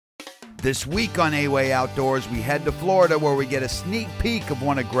This week on A-Way Outdoors, we head to Florida where we get a sneak peek of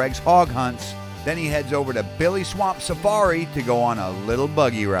one of Greg's hog hunts. Then he heads over to Billy Swamp Safari to go on a little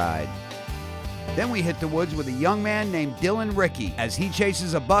buggy ride. Then we hit the woods with a young man named Dylan Rickey as he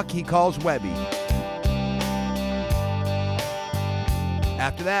chases a buck he calls Webby.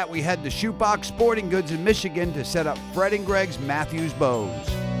 After that, we head to Shootbox Sporting Goods in Michigan to set up Fred and Greg's Matthews Bows.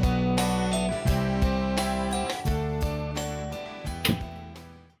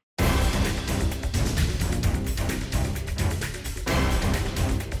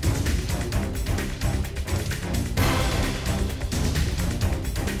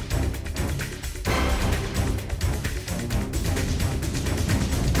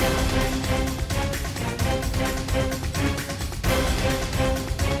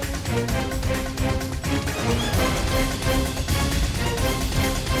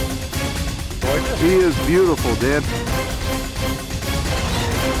 He is beautiful, Dad.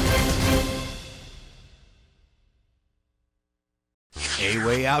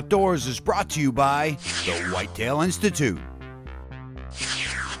 A-Way Outdoors is brought to you by the Whitetail Institute,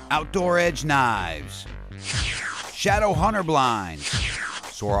 Outdoor Edge Knives, Shadow Hunter Blinds,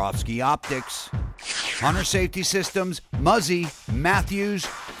 Swarovski Optics, Hunter Safety Systems, Muzzy, Matthews,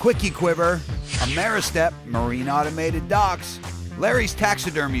 Quickie Quiver, Ameristep, Marine Automated Docks, Larry's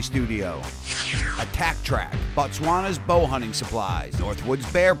Taxidermy Studio, Attack Track, Botswana's Bow Hunting Supplies,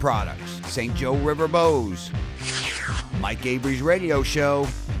 Northwoods Bear Products, St. Joe River Bows, Mike Avery's Radio Show,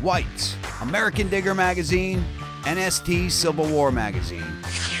 Whites, American Digger Magazine, NST Civil War Magazine,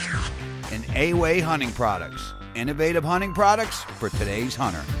 and A-Way Hunting Products, innovative hunting products for today's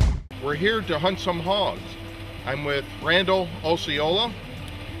hunter. We're here to hunt some hogs. I'm with Randall Osceola.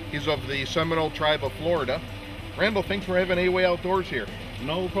 He's of the Seminole Tribe of Florida. Randall, thanks for having A-Way Outdoors here.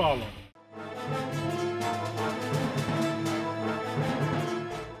 No problem.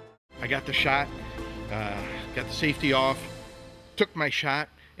 I got the shot, got the safety off, took my shot,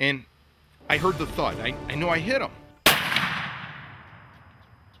 and I heard the thud. I know I hit him.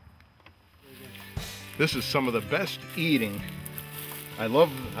 This is some of the best eating. I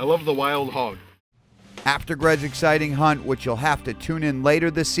love the wild hog. After Greg's exciting hunt, which you'll have to tune in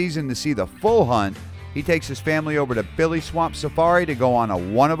later this season to see the full hunt, he takes his family over to Billy Swamp Safari to go on a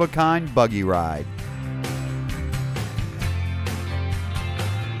one-of-a-kind buggy ride.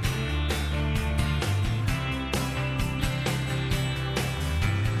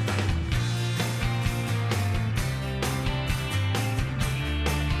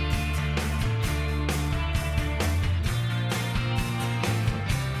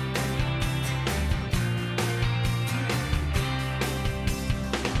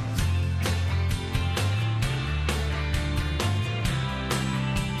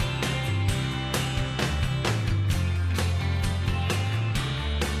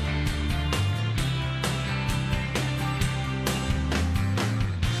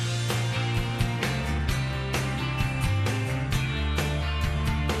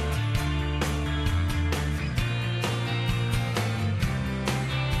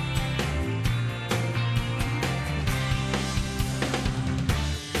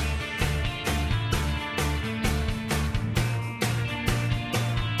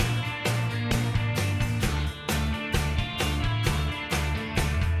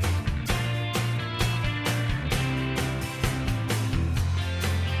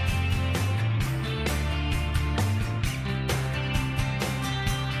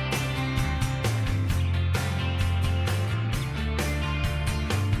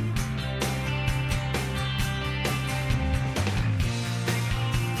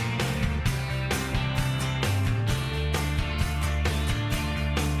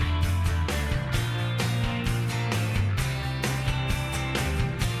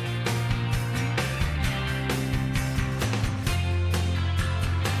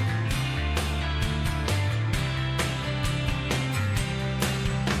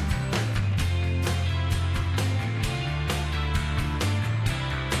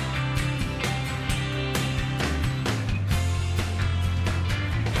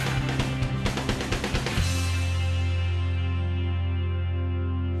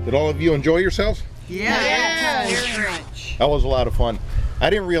 Did all of you enjoy yourselves? Yeah. That was a lot of fun. I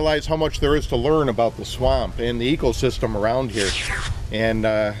didn't realize how much there is to learn about the swamp and the ecosystem around here. And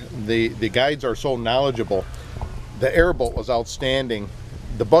the guides are so knowledgeable. The airboat was outstanding.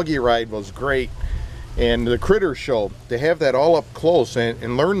 The buggy ride was great. And the critter show, to have that all up close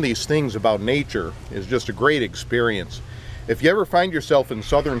and learn these things about nature is just a great experience. If you ever find yourself in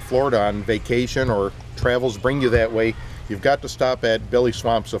southern Florida on vacation or travels bring you that way, you've got to stop at Billy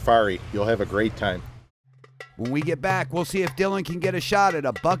Swamp Safari. You'll have a great time. When we get back, we'll see if Dylan can get a shot at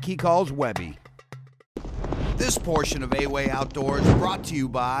a buck he calls Webby. This portion of A-Way Outdoors is brought to you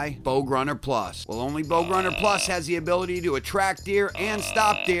by Bow Runner Plus. Well, only Bow Runner Plus has the ability to attract deer and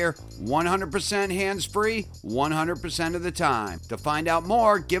stop deer 100% hands-free, 100% of the time. To find out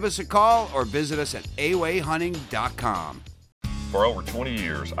more, give us a call or visit us at awayhunting.com. For over 20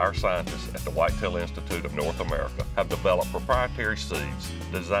 years, our scientists at the Whitetail Institute of North America have developed proprietary seeds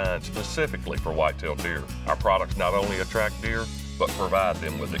designed specifically for whitetail deer. Our products not only attract deer, but provide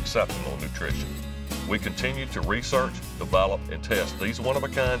them with exceptional nutrition. We continue to research, develop, and test these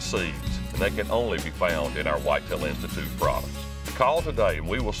one-of-a-kind seeds, and they can only be found in our Whitetail Institute products. Call today and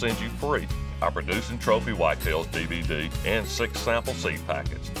we will send you free our Producing Trophy Whitetails DVD and 6 sample seed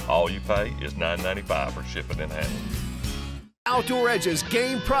packets. All you pay is $9.95 for shipping and handling. Outdoor Edge's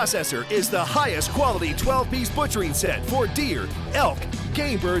Game Processor is the highest quality 12-piece butchering set for deer, elk,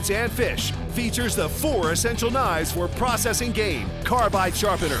 game birds, and fish. Features the 4 essential knives for processing game: carbide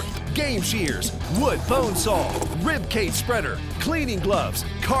sharpener, game shears, wood bone saw, rib cage spreader, cleaning gloves,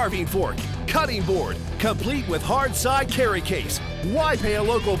 carving fork, cutting board, complete with hard side carry case. Why pay a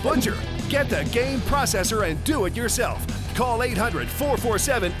local butcher? Get the Game Processor and do it yourself. Call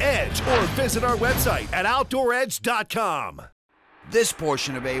 800-447-EDGE or visit our website at OutdoorEdge.com. This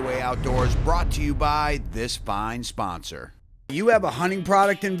portion of A-Way Outdoors brought to you by this fine sponsor. You have a hunting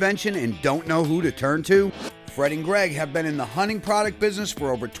product invention and don't know who to turn to? Fred and Greg have been in the hunting product business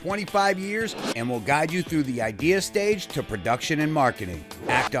for over 25 years and will guide you through the idea stage to production and marketing.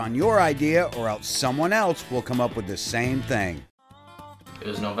 Act on your idea or else someone else will come up with the same thing. It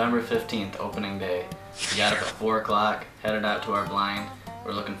was November 15th, opening day. We got up at 4 o'clock, headed out to our blind.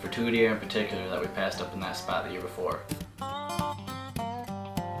 We're looking for 2 deer in particular that we passed up in that spot the year before.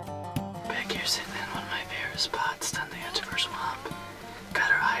 Back here sitting in one of my favorite spots on the edge of our swamp.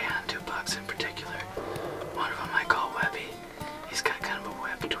 Got our eye on 2 bucks in particular. One of them I call Webby. He's got kind of a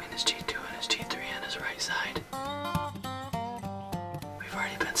web between his G2 and his G3 on his right side. We've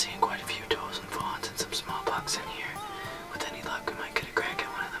already been seeing quite a few does and fawns and some small bucks in here. With any luck, we might get a crack at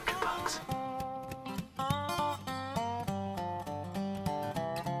one of them 2 bucks.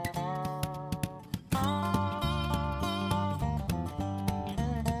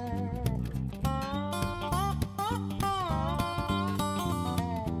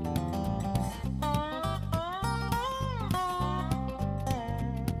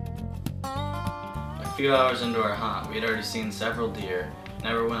 A few hours into our hunt, we had already seen several deer.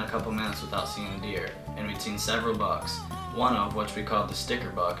 Never went a couple minutes without seeing a deer, and we'd seen several bucks, one of which we called the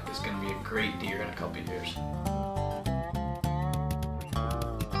sticker buck is going to be a great deer in a couple years.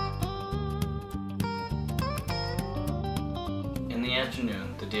 In the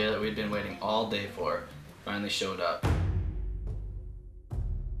afternoon, the deer that we'd been waiting all day for finally showed up.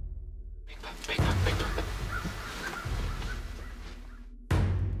 Big buck, big buck, big buck.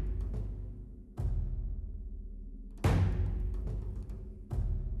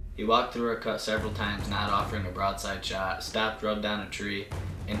 He walked through our cut several times, not offering a broadside shot, stopped, rubbed down a tree,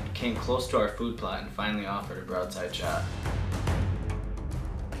 and came close to our food plot and finally offered a broadside shot.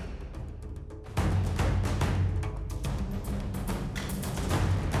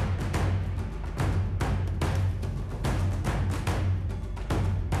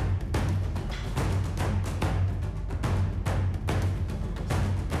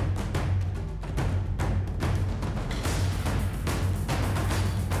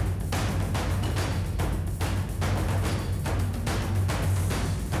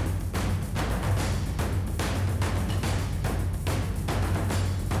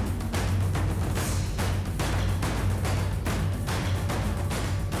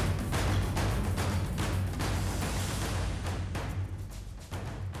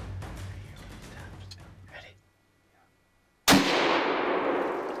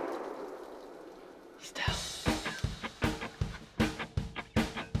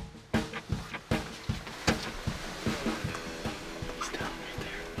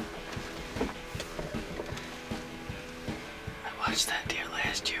 Watched that deer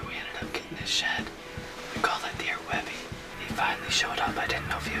last year. We ended up getting his shed. We called that deer Webby. He finally showed up. I didn't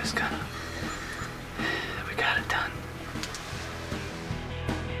know if he was gonna. We got it done.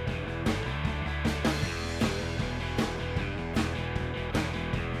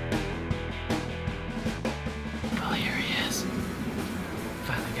 Well, here he is.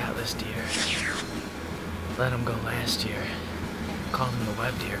 Finally got this deer. Let him go last year. Called him the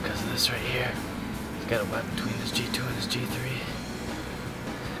web deer because of this right here. He's got a web between his G2 and his G3.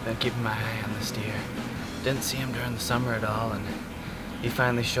 Been keeping my eye on this deer. Didn't see him during the summer at all, and he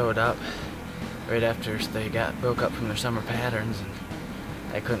finally showed up right after they broke up from their summer patterns, and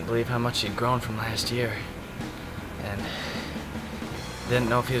I couldn't believe how much he'd grown from last year. and didn't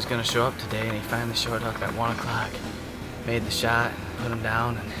know if he was going to show up today, and he finally showed up at 1 o'clock. Made the shot, put him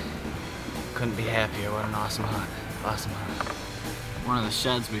down, and couldn't be happier. What an awesome hunt. Awesome hunt. One of the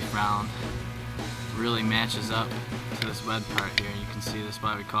sheds we found really matches up to this web part here. You can see that's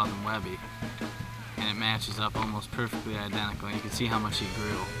why we call them Webby. And it matches up almost perfectly identical. And you can see how much he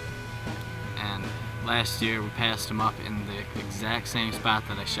grew. And last year we passed him up in the exact same spot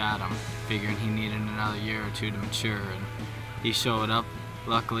that I shot him, figuring he needed another year or two to mature. And he showed up.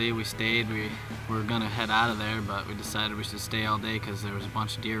 Luckily we stayed. We were gonna head out of there, but we decided we should stay all day because there was a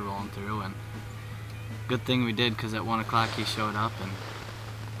bunch of deer rolling through. And good thing we did, because at 1 o'clock he showed up and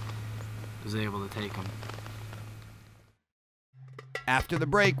was able to take him. After the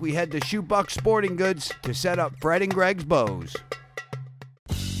break, we head to Shootbuck Sporting Goods to set up Fred and Greg's bows.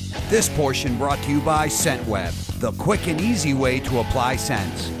 This portion brought to you by ScentWeb, the quick and easy way to apply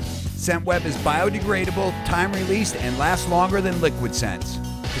scents. ScentWeb is biodegradable, time-released, and lasts longer than liquid scents.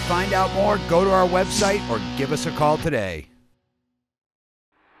 To find out more, go to our website or give us a call today.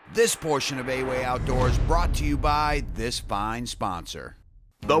 This portion of A-Way Outdoors brought to you by this fine sponsor.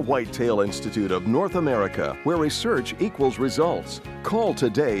 The Whitetail Institute of North America, where research equals results. Call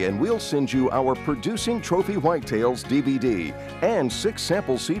today and we'll send you our Producing Trophy Whitetails DVD and 6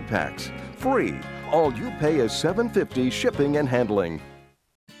 sample seed packs. Free. All you pay is $7.50 shipping and handling.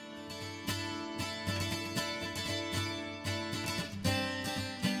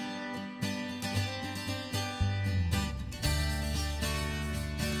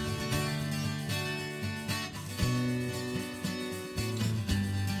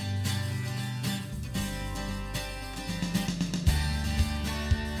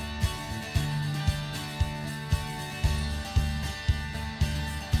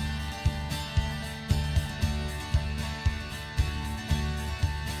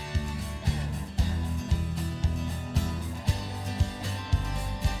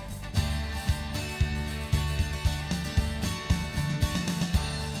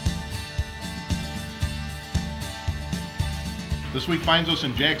 This week finds us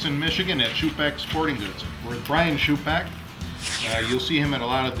in Jackson, Michigan at Shootback Sporting Goods. We're with Brian Shootback. You'll see him at a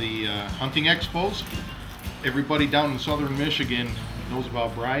lot of the hunting expos. Everybody down in southern Michigan knows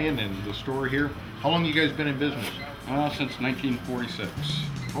about Brian and the store here. How long you guys been in business? Since 1946.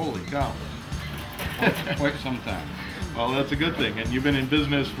 Holy cow. Quite some time. Well, that's a good thing, and you've been in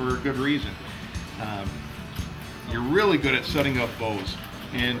business for a good reason. You're really good at setting up bows,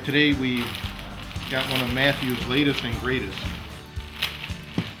 and today we got one of Matthew's latest and greatest.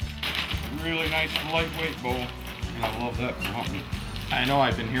 Really nice lightweight bow, and I love that for hunting. I know,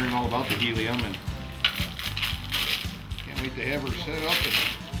 I've been hearing all about the helium, and can't wait to have her set up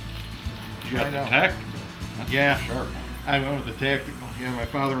and You got try it the out. tech? That's Yeah, sharp. I went with the tactical. Yeah, my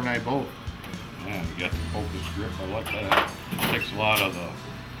father and I both. Yeah, you got the focus grip. I like that. Takes a lot of the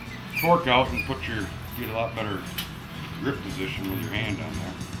torque out and get a lot better grip position with your hand on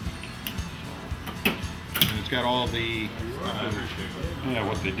there. And it's got all the Yeah,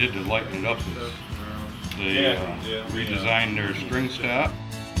 what they did to lighten it up is they redesigned their string stop.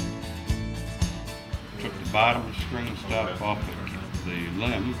 Took the bottom string stop off of the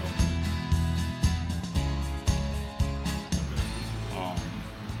limb.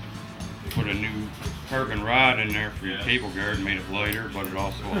 Put a new carbon rod in there for your cable guard, made it lighter, but it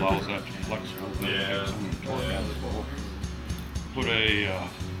also allows that to be flexible. Put a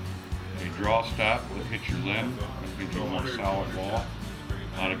draw stop that hits your limb, that gives you a more solid wall.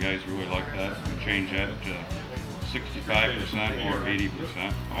 A lot of guys really like that. You can change that to 65% or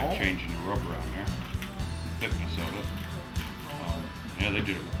 80% by changing the rubber on there, the thickness of it. Yeah, they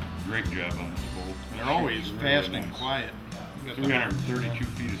did a great job on this bowl. They're always fast and quiet. 332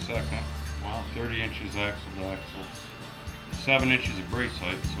 feet a second. Wow. 30 inches axle to axle. 7 inches of brace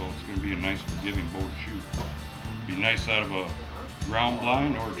height, so it's going to be a nice forgiving bow to shoot. Be nice out of a ground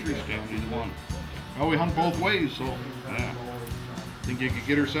blind or a tree stand, either one. Well, we hunt both ways, so Yeah, think you could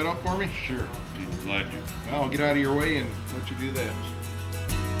get her set up for me? sure. Be glad to. Well, I'll get out of your way and let you do that.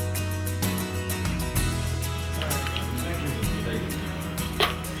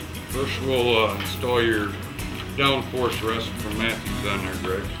 First, we'll install your downforce rest from Matthews on there,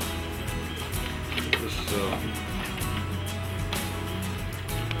 Greg. This is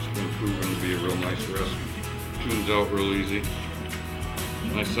been proven to be a real nice rest. Tunes out real easy.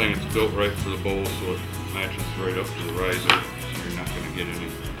 Nice thing, it's built right for the bowl, so it matches right up to the riser, so you're not going to get any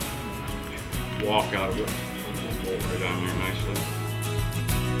walk out of it. It'll bolt right on there nicely.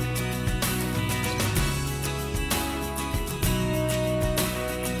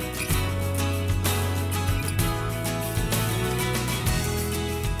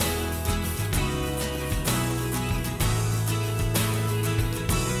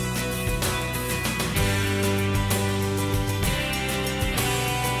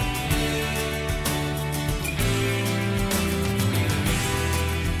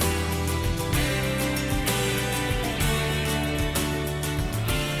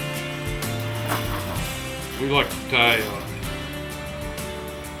 We like to tie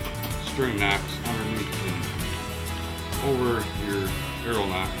string knocks underneath and over your arrow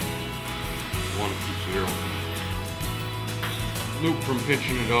knock. One that keeps the arrow. Loop from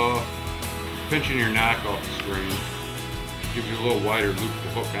pinching it off, pinching your knock off the string. Gives you a little wider loop to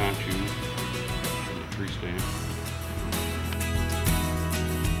hook onto from the tree stand.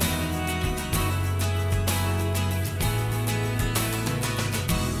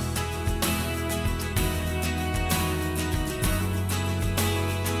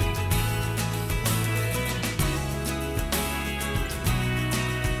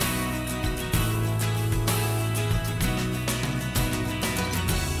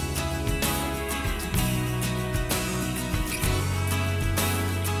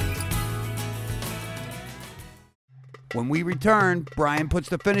 When we return, Brian puts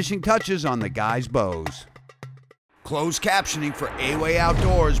the finishing touches on the guys' bows. Closed captioning for A-Way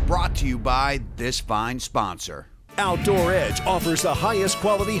Outdoors brought to you by this fine sponsor. Outdoor Edge offers the highest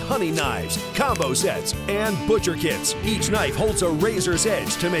quality hunting knives, combo sets, and butcher kits. Each knife holds a razor's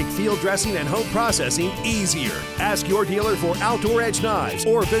edge to make field dressing and home processing easier. Ask your dealer for Outdoor Edge knives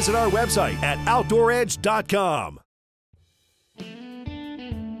or visit our website at OutdoorEdge.com.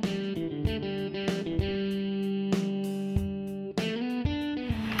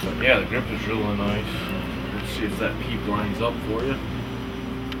 Yeah, the grip is really nice. Let's see if that peep lines up for you.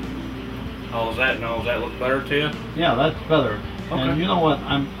 How's that now? Does that look better to you? Yeah, that's better. Okay. And you know what?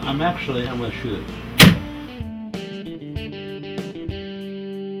 I'm going to shoot it.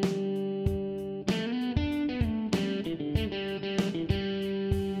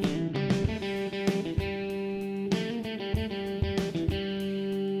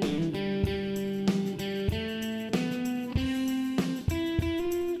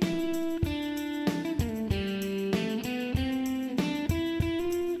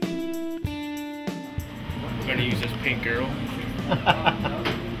 We're going to use this pink arrow.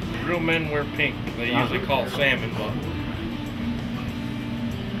 Real men wear pink. They usually call it salmon, but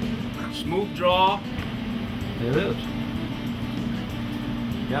smooth draw. It is.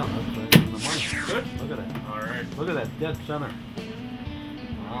 Yeah, that's right in the money. Good. Look at that. All right. Look at that dead center.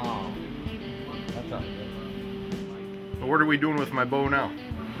 Wow. That's not good. So what are we doing with my bow now?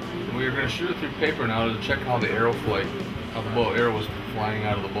 We're going to shoot it through paper now to check how the arrow flight, how the arrow was flying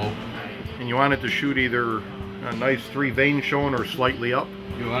out of the bow. And you want it to shoot either a nice 3 veins showing or slightly up?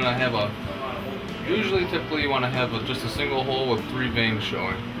 You want to have typically you want to have just a single hole with 3 veins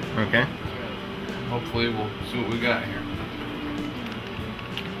showing. Okay. Hopefully we'll see what we got here.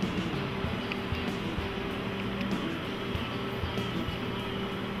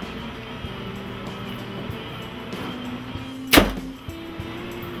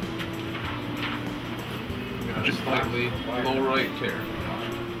 Just slightly low right tear.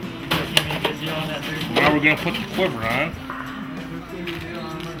 Now we're going to put the quiver on.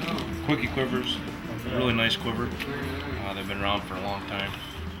 Quickie quivers. Really nice quiver. They've been around for a long time.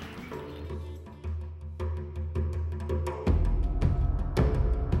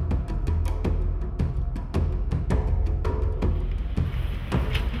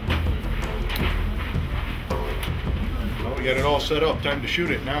 Well, we got it all set up. Time to shoot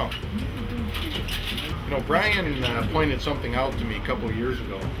it now. You know, Brian pointed something out to me a couple of years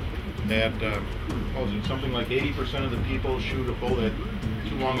ago. That, what was it, something like 80% of the people shoot a bow that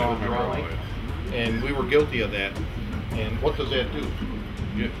too long of a draw length, and we were guilty of that. And what does that do?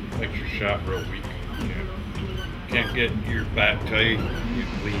 You makes your shot real weak. Can't get your back tight, you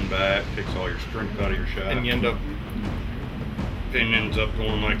lean back, takes all your strength out of your shot. And you end up... Pin ends up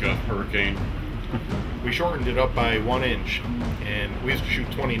going like a hurricane. We shortened it up by 1 inch, and we used to shoot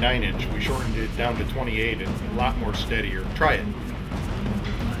 29 inch. We shortened it down to 28 and a lot more steadier. Try it.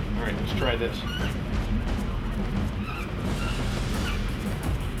 All right, let's try this.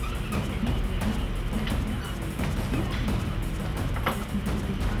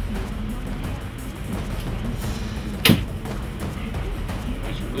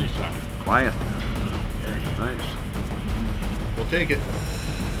 Nice release on it. Quiet. Nice. We'll take it.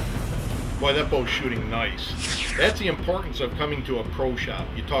 Boy, that bow's shooting nice. That's the importance of coming to a pro shop.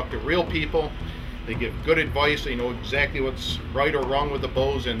 You talk to real people. They give good advice, they know exactly what's right or wrong with the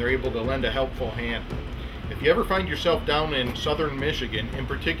bows, and they're able to lend a helpful hand. If you ever find yourself down in southern Michigan, in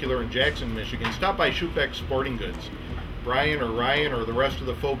particular in Jackson, Michigan, stop by Shootback Sporting Goods. Brian or Ryan or the rest of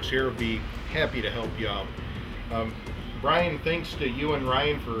the folks here would be happy to help you out. Brian, thanks to you and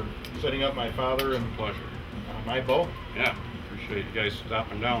Ryan for setting up my father and Pleasure. My bow. Yeah, appreciate you guys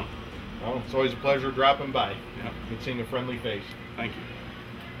stopping down. Well, it's always a pleasure dropping by. Yeah. Good seeing a friendly face. Thank you.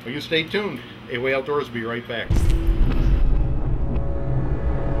 Well, you stay tuned. A-Way Outdoors will be right back.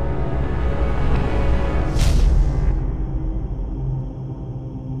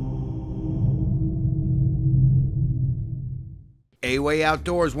 A-Way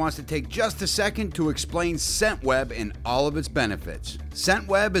Outdoors wants to take just a second to explain ScentWeb and all of its benefits.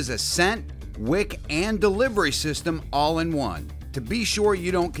 ScentWeb is a scent, wick, and delivery system all in one. To be sure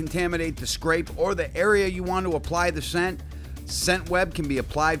you don't contaminate the scrape or the area you want to apply the scent, ScentWeb can be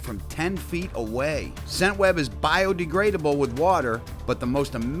applied from 10 feet away. ScentWeb is biodegradable with water, but the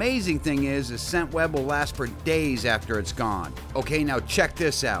most amazing thing is ScentWeb will last for days after it's gone. Okay, now check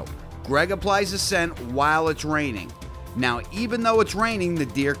this out. Greg applies the scent while it's raining. Now, even though it's raining, the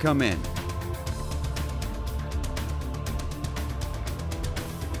deer come in.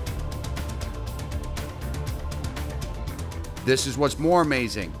 This is what's more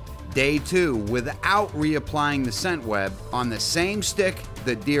amazing. Day 2, without reapplying the ScentWeb, on the same stick,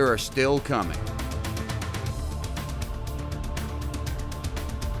 the deer are still coming.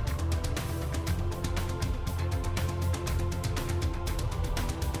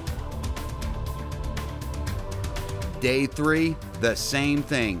 Day 3, the same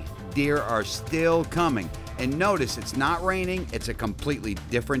thing. Deer are still coming. And notice it's not raining, it's a completely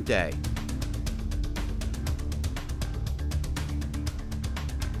different day.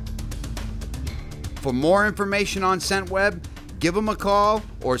 For more information on ScentWeb, give them a call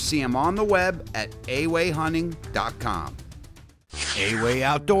or see them on the web at awayhunting.com. A-Way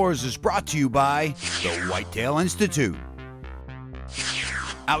Outdoors is brought to you by the Whitetail Institute,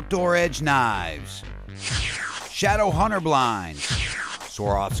 Outdoor Edge Knives, Shadow Hunter Blinds,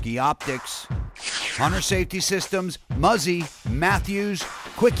 Swarovski Optics, Hunter Safety Systems, Muzzy, Matthews,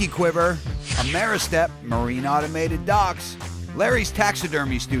 Quickie Quiver, Ameristep Marine Automated Docks, Larry's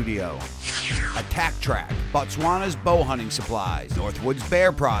Taxidermy Studio, Attack Track, Botswana's Bow Hunting Supplies, Northwoods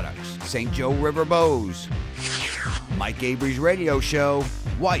Bear Products, St. Joe River Bows, Mike Avery's Radio Show,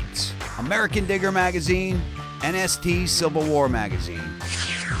 Whites, American Digger Magazine, NST Civil War Magazine,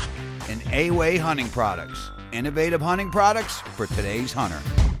 and A-Way Hunting Products, innovative hunting products for today's hunter.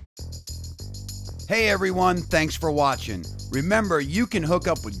 Hey everyone, thanks for watching. Remember, you can hook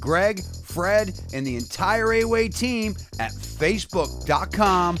up with Greg, Fred, and the entire A-Way team at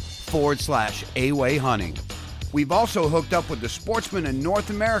facebook.com/A-Way Hunting. We've also hooked up with the sportsmen in North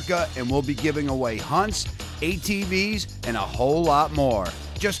America and we'll be giving away hunts, ATVs, and a whole lot more.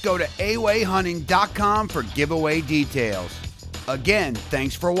 Just go to awayhunting.com for giveaway details. Again,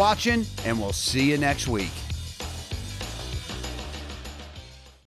 thanks for watching and we'll see you next week.